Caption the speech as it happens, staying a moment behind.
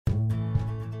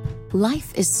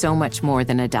Life is so much more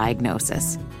than a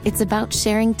diagnosis. It's about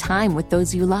sharing time with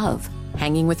those you love,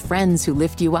 hanging with friends who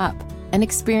lift you up, and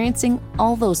experiencing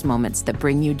all those moments that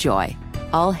bring you joy.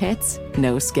 All hits,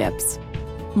 no skips.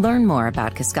 Learn more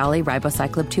about Kisqali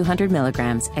Ribociclib 200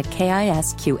 milligrams at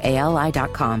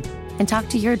KISQALI.com and talk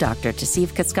to your doctor to see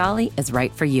if Kisqali is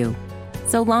right for you.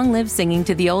 So long live singing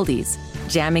to the oldies,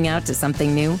 jamming out to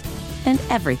something new, and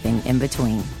everything in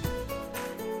between.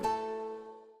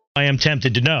 I am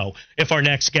tempted to know if our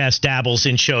next guest dabbles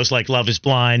in shows like Love is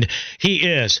Blind. He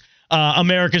is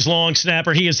America's long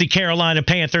snapper. He is the Carolina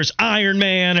Panthers Iron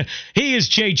Man. He is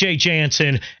J.J.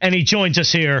 Jansen, and he joins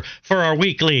us here for our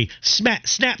weekly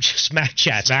Snapchats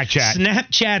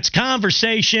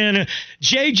conversation.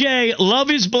 J.J., Love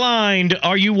is Blind.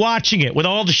 Are you watching it with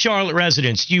all the Charlotte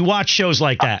residents? Do you watch shows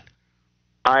like that?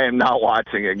 I am not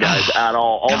watching it, guys, at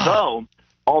all.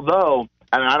 Although,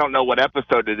 and I don't know what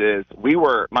episode it is,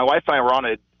 my wife and I were on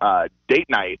a date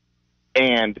night,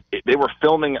 and they were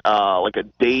filming like a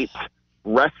date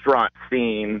restaurant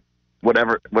scene, what I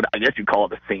guess you call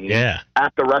it a scene,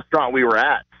 at the restaurant we were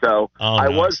at. So I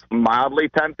was mildly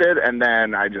tempted, and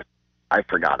then I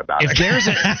forgot about it.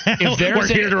 We're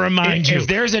here to remind you. If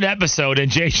there's an episode and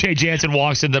J.J. Jansen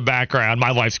walks in the background,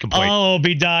 my life's complete. Oh, I'll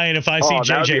be dying if I see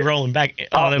J.J. rolling back.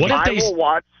 Will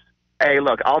watch. Hey,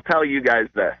 look, I'll tell you guys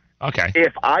this. Okay.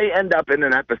 If I end up in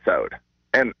an episode,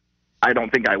 and I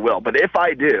don't think I will, but if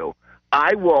I do,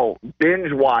 I will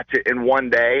binge watch it in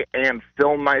one day and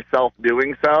film myself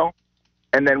doing so,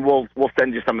 and then we'll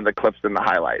send you some of the clips and the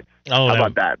highlights. Oh, how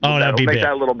about that? That'd be make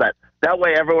that a little bet. That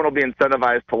way, everyone will be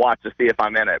incentivized to watch to see if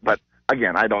I'm in it. But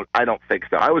again, I don't think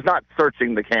so. I was not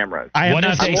searching the cameras.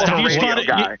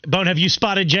 Have you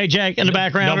spotted JJ in the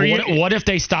background? What if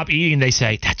they stop eating? They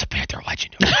say that's a Panther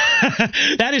legend.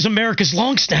 That is America's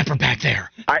long snapper back there.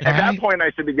 At that point,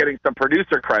 I should be getting some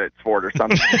producer credits for it or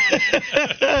something.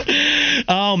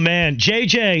 Oh man,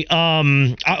 JJ,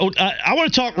 I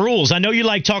want to talk rules. I know you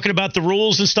like talking about the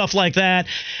rules and stuff like that,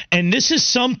 and this is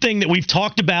something that we've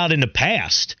talked about in the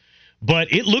past,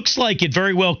 but it looks like it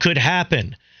very well could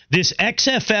happen. This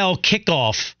XFL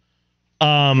kickoff,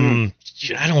 I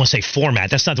don't want to say format.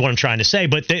 That's not what I'm trying to say.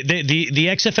 But the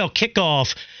XFL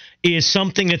kickoff is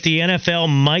something that the NFL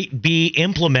might be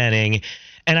implementing.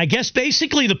 And I guess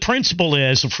basically the principle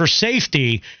is, for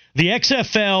safety, the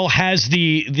XFL has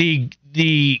the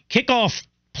kickoff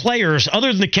players,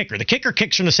 other than the kicker. The kicker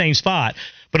kicks from the same spot.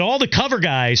 But all the cover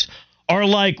guys are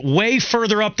like way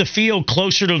further up the field,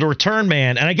 closer to the return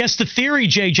man. And I guess the theory,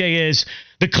 JJ, is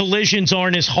the collisions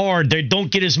aren't as hard. They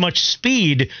don't get as much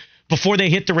speed before they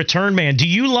hit the return man. Do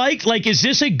you is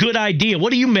this a good idea?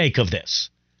 What do you make of this?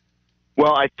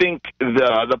 Well, I think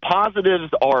the positives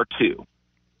are two.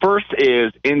 First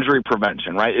is injury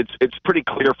prevention, right? It's pretty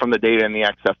clear from the data in the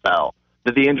XFL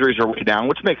that the injuries are way down,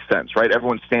 which makes sense, right?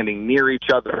 Everyone's standing near each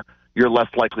other. You're less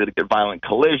likely to get violent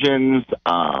collisions,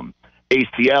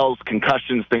 ACLs,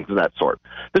 concussions, things of that sort.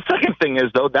 The second thing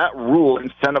is, though, that rule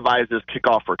incentivizes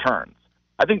kickoff returns.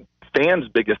 I think fans'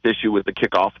 biggest issue with the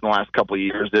kickoff in the last couple of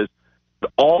years is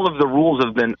all of the rules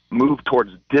have been moved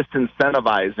towards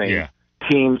disincentivizing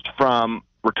teams from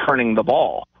returning the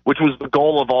ball, which was the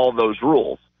goal of all of those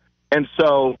rules. And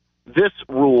so this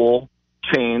rule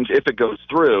change, if it goes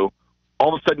through,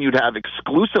 all of a sudden you'd have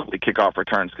exclusively kickoff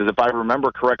returns, because if I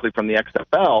remember correctly from the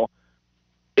XFL,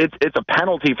 it's a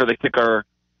penalty for the kicker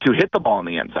to hit the ball in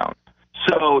the end zone.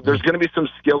 So there's going to be some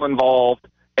skill involved,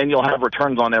 and you'll have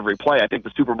returns on every play. I think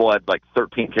the Super Bowl had like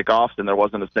 13 kickoffs, and there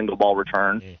wasn't a single ball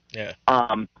return. Yeah.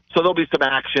 So there'll be some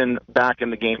action back in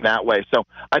the game that way. So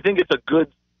I think it's a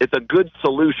good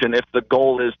solution if the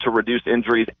goal is to reduce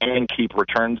injuries and keep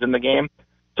returns in the game.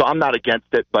 So I'm not against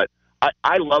it, but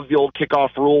I love the old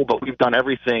kickoff rule, but we've done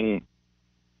everything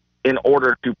in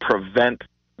order to prevent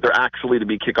there actually to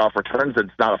be kickoff returns. It's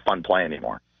not a fun play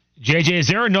anymore. JJ, is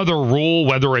there another rule,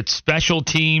 whether it's special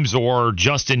teams or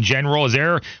just in general?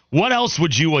 What else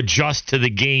would you adjust to the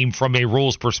game from a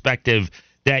rules perspective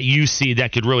that you see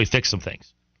that could really fix some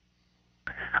things?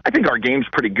 I think our game's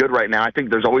pretty good right now. I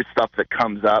think there's always stuff that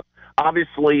comes up.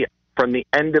 Obviously, from the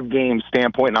end-of-game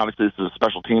standpoint, and obviously this is a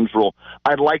special teams rule,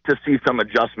 I'd like to see some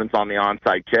adjustments on the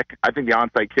onside kick. I think the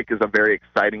onside kick is a very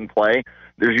exciting play.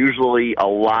 There's usually a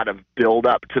lot of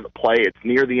build-up to the play. It's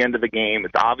near the end of the game.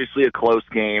 It's obviously a close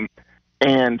game.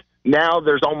 And now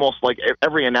there's almost like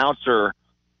every announcer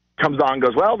comes on and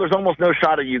goes, well, there's almost no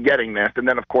shot of you getting this. And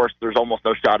then, of course, there's almost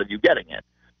no shot of you getting it.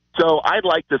 So I'd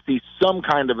like to see some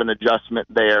kind of an adjustment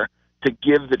there to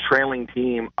give the trailing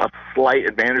team a slight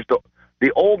advantage.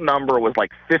 The old number was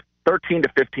like 13 to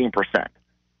 15%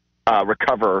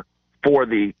 recover for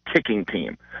the kicking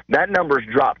team. That number's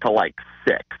dropped to like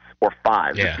 6. or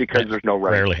 5 Yeah, just because there's no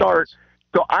running rarely start.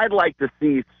 So I'd like to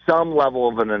see some level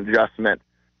of an adjustment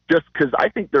just because I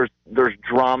think there's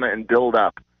drama and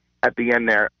build-up at the end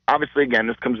there. Obviously, again,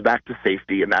 this comes back to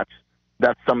safety, and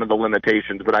that's some of the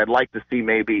limitations. But I'd like to see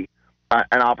maybe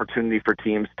an opportunity for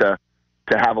teams to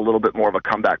have a little bit more of a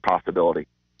comeback possibility.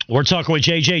 We're talking with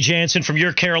J.J. Jansen from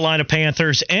your Carolina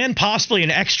Panthers, and possibly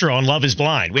an extra on Love Is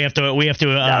Blind. We have to.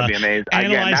 That'd be amazing.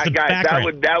 Analyze Again, the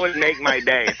background. That would make my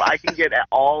day if I can get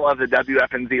all of the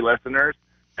WFNZ listeners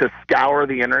to scour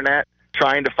the internet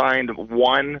trying to find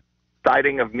one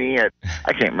sighting of me at,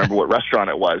 I can't remember what restaurant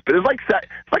it was, but it's like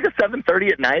a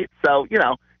 7:30 at night. So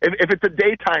if it's a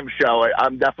daytime show,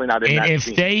 I'm definitely not in that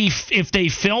scene. If they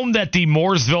filmed at the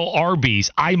Mooresville Arby's,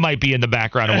 I might be in the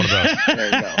background of one of those. There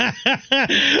you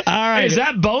go. All right. Hey, is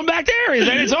that Bone back there? Is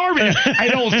that it's Arby's? I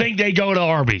don't think they go to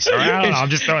Arby's. All right? I don't know. I'm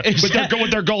just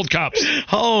with their gold cups.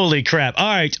 Holy crap! All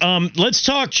right, let's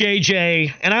talk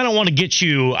JJ, and I don't want to get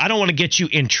you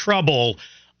in trouble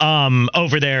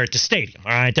over there at the stadium.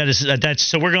 All right, that's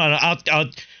so we're gonna. I'll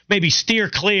maybe steer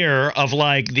clear of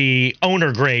like the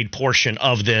owner grade portion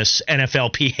of this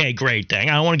NFLPA grade thing.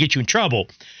 I don't want to get you in trouble,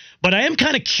 but I am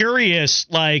kind of curious,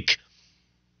 like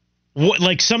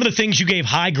some of the things you gave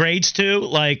high grades to,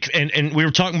 like, and we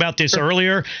were talking about this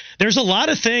earlier. There's a lot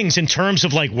of things in terms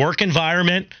of like work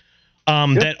environment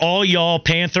that all y'all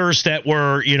Panthers that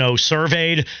were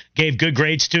surveyed gave good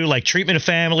grades to, like treatment of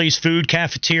families, food,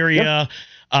 cafeteria,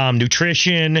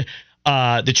 nutrition.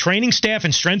 The training staff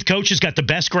and strength coaches got the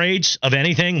best grades of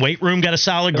anything. Weight room got a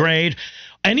solid grade.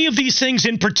 Any of these things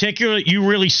in particular that you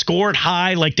really scored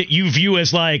high, like that you view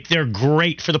as like they're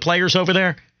great for the players over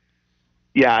there?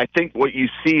 Yeah, I think what you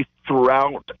see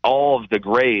throughout all of the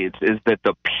grades is that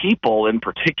the people in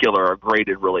particular are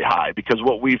graded really high, because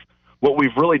what we've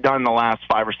really done in the last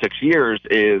 5 or 6 years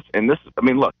is, and this, I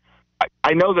mean, look,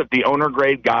 I know that the owner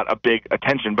grade got a big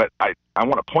attention, but I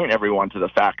want to point everyone to the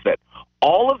fact that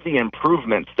all of the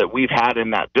improvements that we've had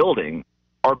in that building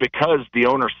are because the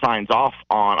owner signs off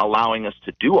on allowing us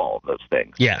to do all of those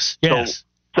things. Yes.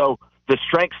 So the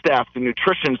strength staff, the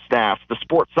nutrition staff, the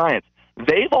sports science,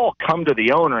 they've all come to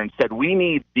the owner and said, we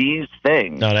need these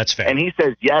things. No, that's fair. And he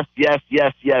says,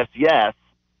 yes.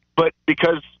 But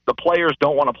because the players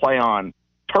don't want to play on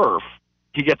turf,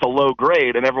 he gets a low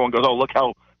grade, and everyone goes, oh, look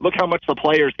how much the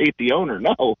players hate the owner.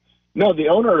 No, the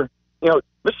owner, Mr.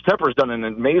 Tepper's done an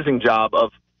amazing job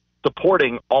of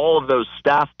supporting all of those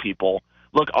staff people.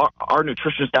 Look, our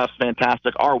nutrition staff's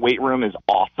fantastic. Our weight room is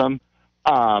awesome.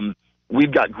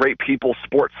 We've got great people,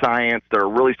 sports science. There are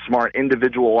really smart,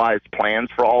 individualized plans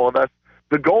for all of us.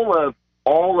 The goal of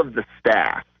all of the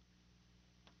staff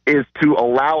is to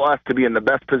allow us to be in the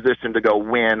best position to go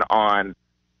win on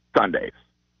Sundays.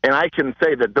 And I can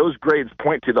say that those grades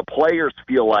point to the players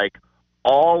feel like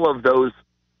all of those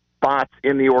spots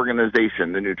in the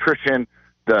organization, the nutrition,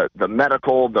 the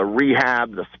medical, the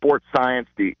rehab, the sports science,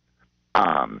 the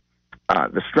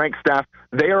strength staff,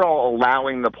 they are all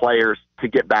allowing the players to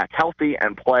get back healthy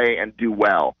and play and do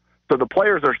well. So the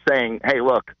players are saying, hey,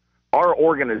 look, our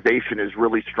organization is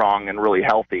really strong and really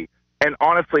healthy. And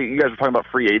honestly, you guys are talking about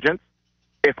free agents.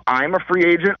 If I'm a free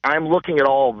agent, I'm looking at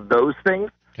all of those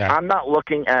things. Okay. I'm not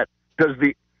looking at does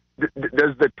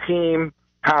the team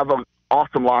have an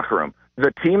awesome locker room.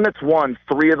 The team that's won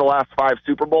 3 of the last 5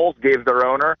 Super Bowls gave their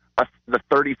owner the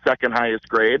 32nd highest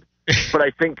grade. But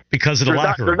I think because of the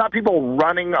locker room. There's not people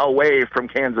running away from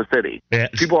Kansas City. Yeah,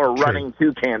 people are running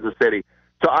to Kansas City.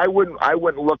 So I wouldn't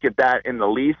look at that in the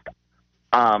least.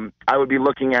 I would be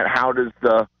looking at how does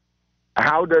the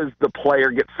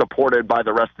player get supported by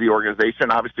the rest of the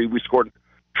organization. Obviously, we scored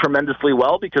tremendously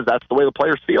well because that's the way the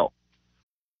players feel.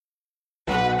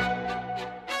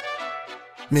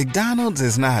 McDonald's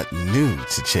is not new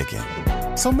to chicken.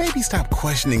 So maybe stop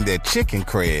questioning their chicken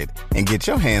cred and get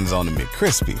your hands on the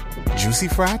McCrispy. Juicy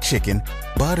fried chicken,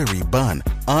 buttery bun,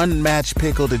 unmatched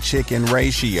pickle to chicken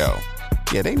ratio.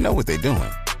 Yeah, they know what they're doing.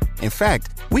 In fact,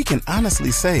 we can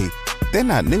honestly say they're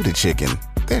not new to chicken,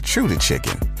 they're true to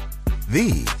chicken.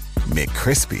 The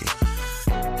McCrispy.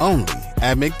 Only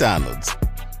at McDonald's.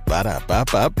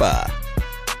 Ba-da-ba-ba-ba.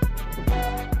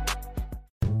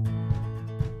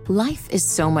 Life is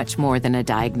so much more than a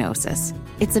diagnosis.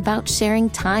 It's about sharing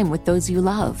time with those you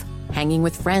love, hanging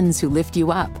with friends who lift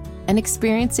you up, and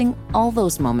experiencing all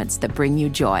those moments that bring you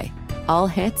joy. All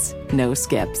hits, no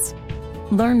skips.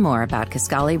 Learn more about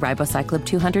Kisqali Ribociclib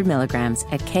 200 milligrams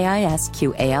at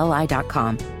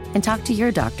KISQALI.com and talk to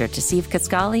your doctor to see if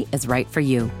Kisqali is right for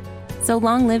you. So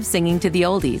long live singing to the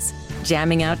oldies,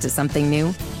 jamming out to something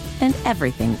new, and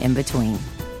everything in between.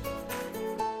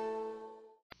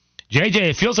 JJ,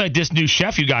 it feels like this new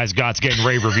chef you guys got's getting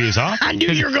rave reviews, huh? I knew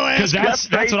you were going to ask. Because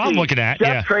that's what I'm looking at.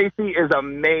 Chef Tracy is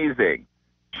amazing.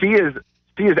 She is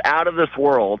out of this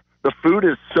world. The food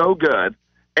is so good.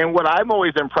 And what I'm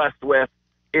always impressed with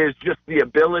is just the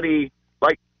ability,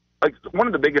 like one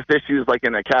of the biggest issues, like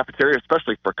in a cafeteria,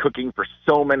 especially for cooking for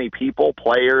so many people,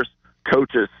 players,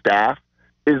 coaches, staff,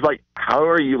 is like, how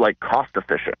are you like cost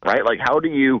efficient, right? Like, how do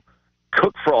you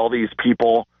cook for all these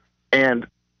people and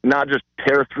not just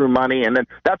tear through money? And then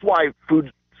that's why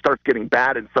food starts getting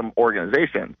bad in some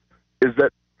organizations, is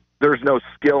that there's no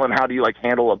skill in how do you like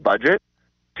handle a budget.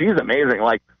 She's amazing.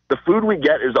 Like, the food we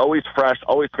get is always fresh,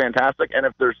 always fantastic. And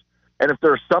if there's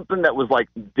something that was like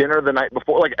dinner the night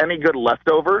before, like any good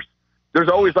leftovers, there's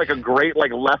always like a great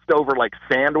like leftover like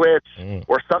sandwich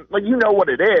or something. Like, you know what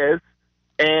it is,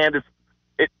 and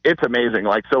it's amazing.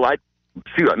 Like, so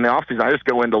in the off season, I just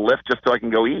go into Lyft just so I can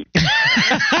go eat.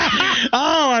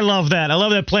 I love that. I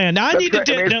love that plan. Now, That's great.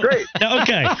 I mean, it's great.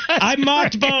 Okay. I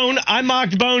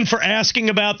mocked Bone for asking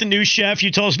about the new chef.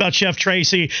 You told us about Chef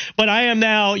Tracy, but I am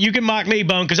now, you can mock me,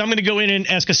 Bone, because I'm going to go in and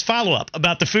ask us follow-up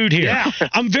about the food here. Yeah.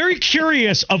 I'm very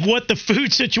curious of what the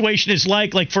food situation is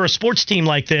like for a sports team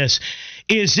like this.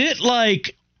 Is it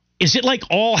like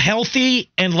all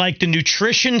healthy and like the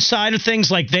nutrition side of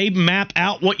things, like they map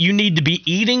out what you need to be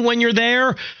eating when you're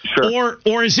there? Sure.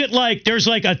 Or is it like there's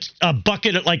like a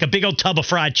bucket, like a big old tub of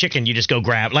fried chicken you just go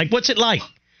grab? Like, what's it like?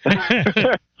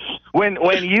 When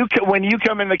you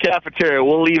come in the cafeteria,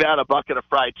 we'll leave out a bucket of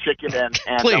fried chicken and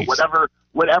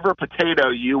whatever potato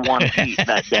you want to eat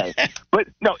that day. But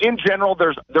no, in general,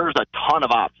 there's a ton of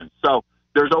options. So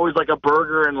there's always like a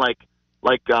burger and like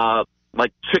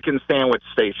chicken sandwich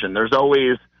station. There's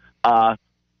always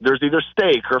there's either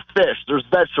steak or fish. There's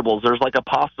vegetables. There's like a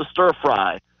pasta stir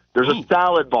fry. There's a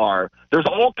salad bar. There's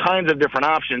all kinds of different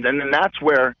options, and then that's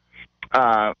where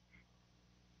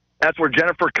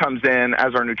Jennifer comes in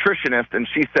as our nutritionist, and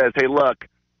she says, "Hey,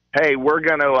 we're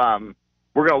gonna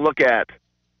look at,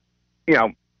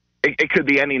 it could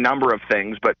be any number of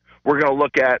things, but we're gonna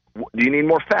look at, do you need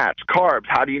more fats, carbs?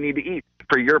 How do you need to eat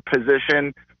for your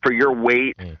position, for your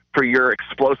weight, for your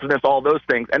explosiveness, all those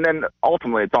things. And then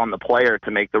ultimately it's on the player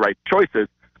to make the right choices.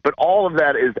 But all of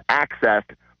that is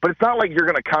accessed. But it's not like you're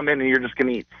going to come in and you're just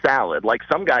going to eat salad. Like,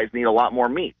 some guys need a lot more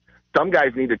meat. Some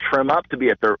guys need to trim up to be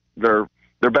at their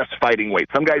best fighting weight.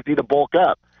 Some guys need to bulk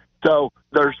up. So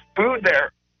there's food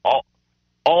there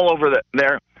all over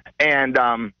there. And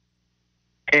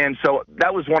so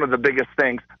that was one of the biggest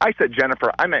things. I said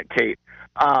Jennifer, I meant Kate.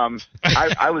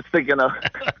 I was thinking of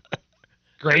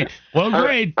great. Well,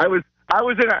 great. I was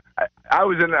in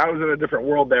a different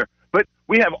world there. But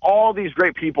we have all these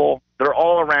great people. They're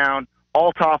all around.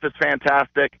 Altoff is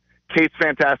fantastic. Kate's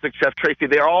fantastic. Chef Tracy.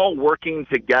 They're all working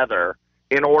together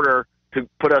in order to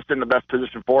put us in the best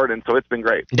position forward, and so it's been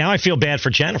great. Now I feel bad for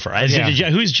Jennifer.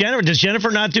 Who's Jennifer? Does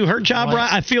Jennifer not do her job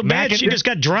right? I feel bad. She just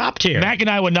got dropped here. Mac and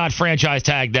I would not franchise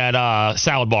tag that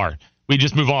salad bar. We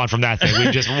just move on from that thing.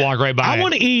 We just walk right by I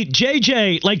want to eat.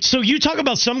 JJ, so you talk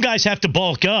about some guys have to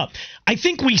bulk up. I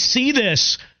think we see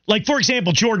this, like, for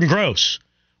example, Jordan Gross.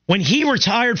 When he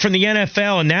retired from the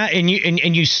NFL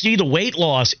and you see the weight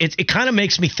loss, it kind of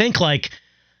makes me think, like,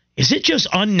 is it just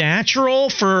unnatural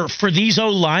for these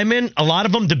O-linemen, a lot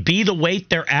of them, to be the weight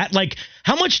they're at? Like,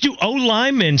 how much do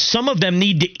O-linemen, some of them,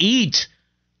 need to eat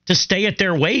to stay at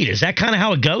their weight? Is that kind of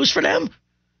how it goes for them?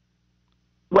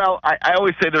 Well, I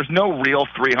always say there's no real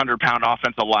 300-pound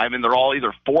offensive linemen. They're all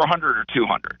either 400 or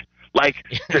 200. Like,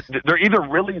 they're either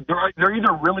really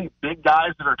big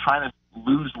guys that are trying to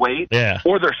lose weight,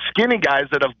 or they're skinny guys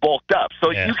that have bulked up.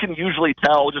 So you can usually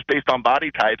tell just based on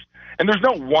body types. And there's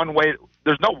no one way.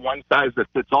 There's no one size that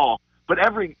fits all. But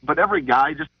every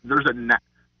guy,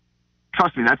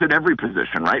 trust me, that's at every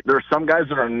position, right? There are some guys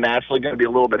that are naturally going to be a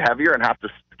little bit heavier and have to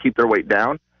keep their weight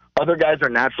down. Other guys are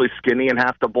naturally skinny and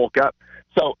have to bulk up.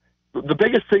 So the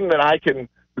biggest thing that I can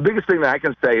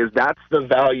say is that's the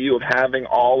value of having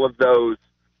all of those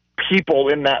people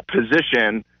in that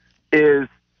position, is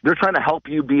they're trying to help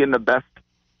you be in the best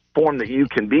form that you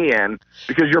can be in,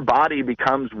 because your body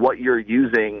becomes what you're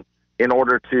using in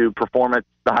order to perform at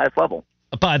the highest level.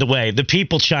 By the way, the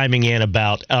people chiming in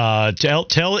about tell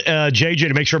JJ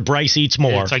to make sure Bryce eats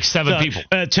more. Yeah, it's like 7 people.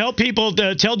 Tell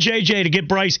JJ to get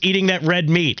Bryce eating that red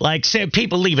meat. Like, say,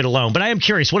 people leave it alone. But I am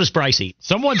curious, what does Bryce eat?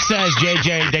 Someone says,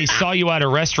 JJ, they saw you at a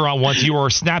restaurant once. You were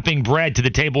snapping bread to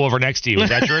the table over next to you. Is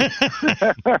that true?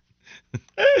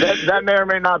 That may or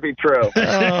may not be true.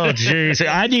 Oh, jeez.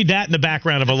 I need that in the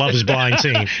background of a Love is Blind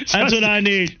scene. That's what I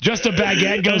need. Just a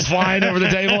baguette goes flying over the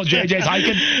table and JJ's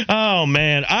hiking. Oh,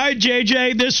 man. All right,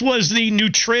 JJ, this was the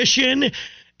nutrition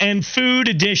and food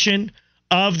edition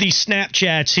of the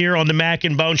Snapchats here on the Mac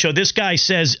and Bone Show. This guy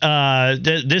says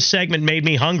this segment made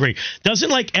me hungry.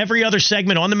 Doesn't like every other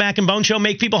segment on the Mac and Bone Show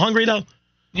make people hungry though?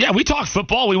 Yeah, we talked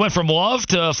football. We went from love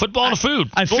to football to food.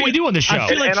 That's what we do on the show. Let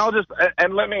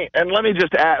me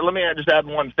just add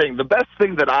one thing. The best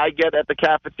thing that I get at the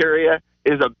cafeteria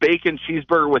is a bacon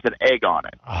cheeseburger with an egg on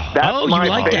it. That's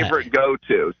my favorite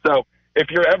go-to. So if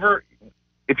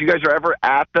you guys are ever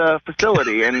at the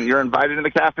facility and you're invited in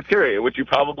the cafeteria, which you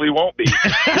probably won't be, just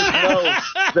know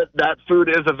that food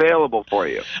is available for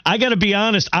you. I got to be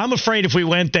honest. I'm afraid if we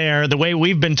went there, the way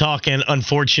we've been talking,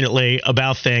 unfortunately,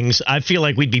 about things, I feel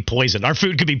like we'd be poisoned. Our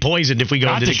food could be poisoned if we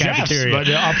go into the cafeteria. But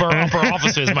the upper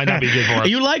offices might not be good for us.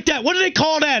 You like that? What do they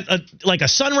call that? Like a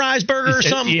sunrise burger or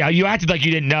something? Yeah, you acted like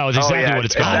you didn't know. It's exactly what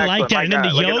it's called. I like that. Like and then the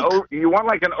yolk. You want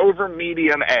like an over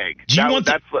medium egg.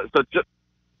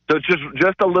 So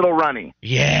just a little runny.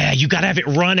 Yeah, you got to have it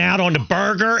run out on the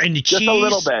burger and the cheese. Just a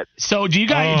little bit. So do you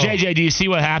guys, JJ, do you see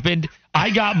what happened? I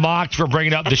got mocked for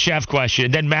bringing up the chef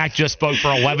question. Then Mac just spoke for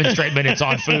 11 straight minutes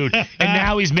on food. And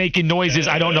now he's making noises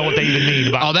I don't know what they even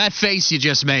mean. Oh, that face you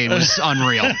just made was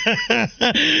unreal.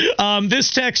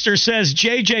 This texter says,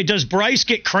 JJ, does Bryce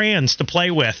get crayons to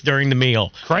play with during the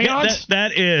meal? Crayons?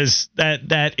 That is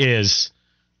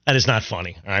not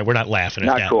funny. All right, we're not laughing at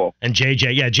that. Not cool. And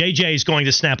JJ is going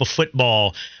to snap a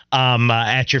football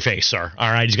at your face, sir.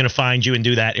 All right, he's going to find you and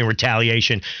do that in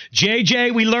retaliation.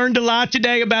 JJ, we learned a lot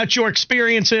today about your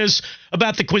experiences,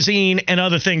 about the cuisine and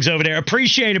other things over there.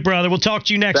 Appreciate it, brother. We'll talk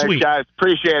to you next week. Thanks, guys.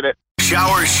 Appreciate it.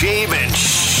 Shower, shave, and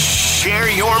share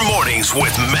your mornings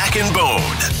with Mac and Bone.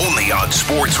 Only on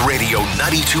Sports Radio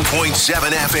 92.7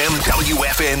 FM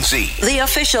WFNZ. The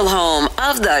official home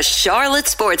of the Charlotte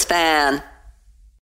Sports Fan.